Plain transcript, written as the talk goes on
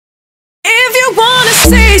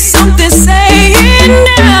say something, say it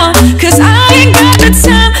now, 'cause I ain't got the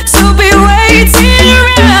time to be waiting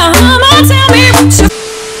around. Mama, tell me what you...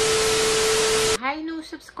 Hi, new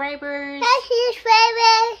subscribers. Hi,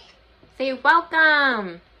 subscribers. Say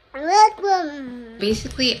welcome. Welcome.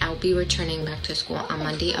 Basically, I'll be returning back to school on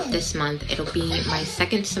Monday of this month. It'll be my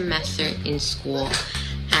second semester in school.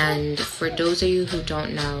 And for those of you who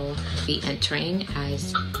don't know, I'll be entering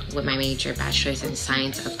as with my major, Bachelor's in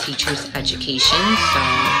Science of Teachers Education. So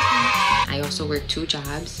I also work 2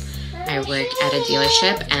 jobs. I work at a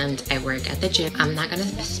dealership and I work at the gym. I'm not gonna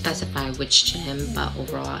specify which gym, but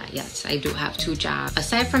overall, yes, I do have 2 jobs.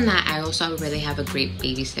 Aside from that, I also really have a great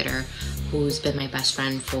babysitter who's been my best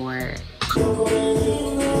friend for...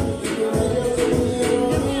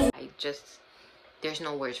 there's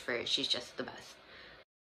no words for it. She's just the best.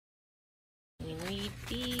 We need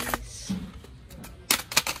these.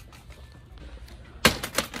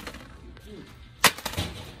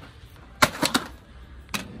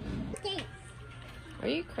 Are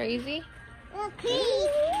you crazy? Okay.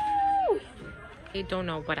 I don't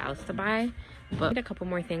know what else to buy, but a couple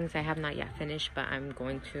more things I have not yet finished, but I'm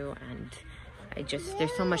going to, and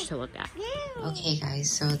there's so much to look at. Okay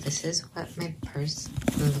guys, so this is what my purse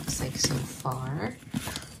looks like so far.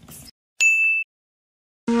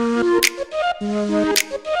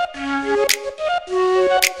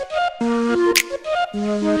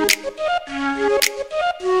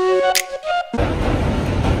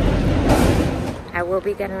 I will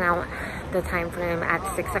be getting out the time frame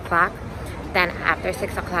at 6 o'clock. Then after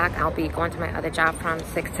 6 o'clock, I'll be going to my other job from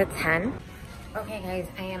 6 to 10. Okay guys,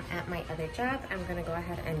 I am at my other job. I'm gonna go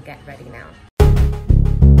ahead and get ready now.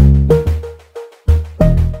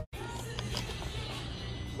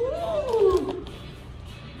 Woo!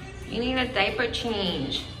 You need a diaper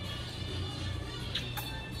change.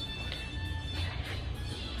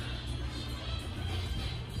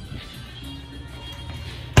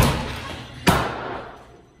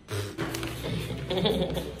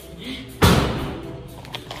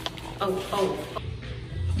 Oh.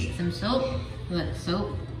 Get some soap. Look,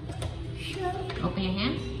 soap. Open your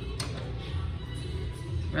hands.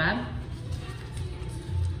 Rub.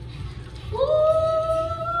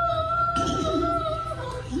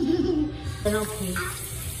 Okay.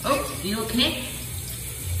 Oh, you okay?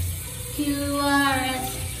 QRSTUVWYNZ.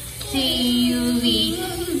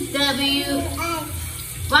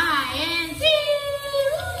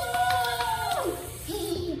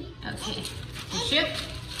 Okay. You shook?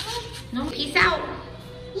 No, peace out.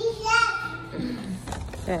 Peace out.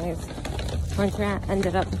 Guys, Montreal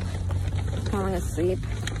ended up falling asleep.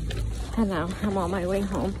 And now I'm on my way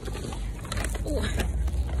home.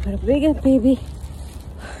 Got a big baby.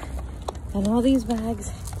 And all these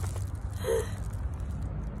bags.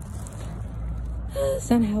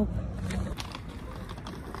 Send help.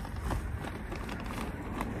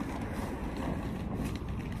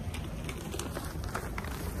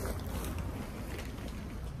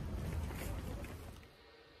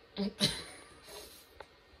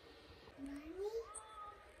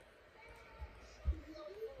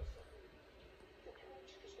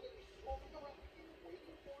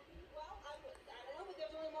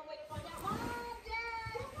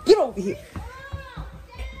 Get over here.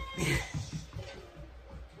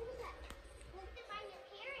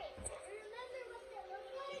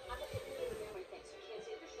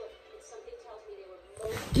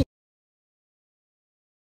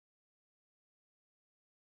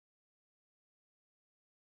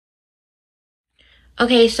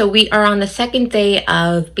 Okay, so we are on the second day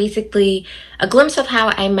of basically a glimpse of how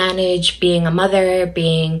I manage being a mother,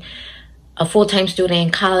 being a full-time student in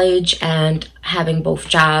college, and having both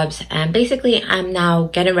jobs. And basically I'm now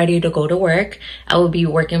getting ready to go to work. I will be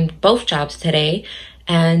working both jobs today,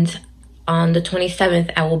 and on the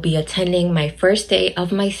 27th I will be attending my first day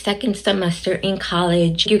of my second semester in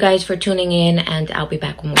college. Thank you guys for tuning in, and I'll be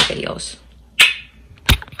back with more videos.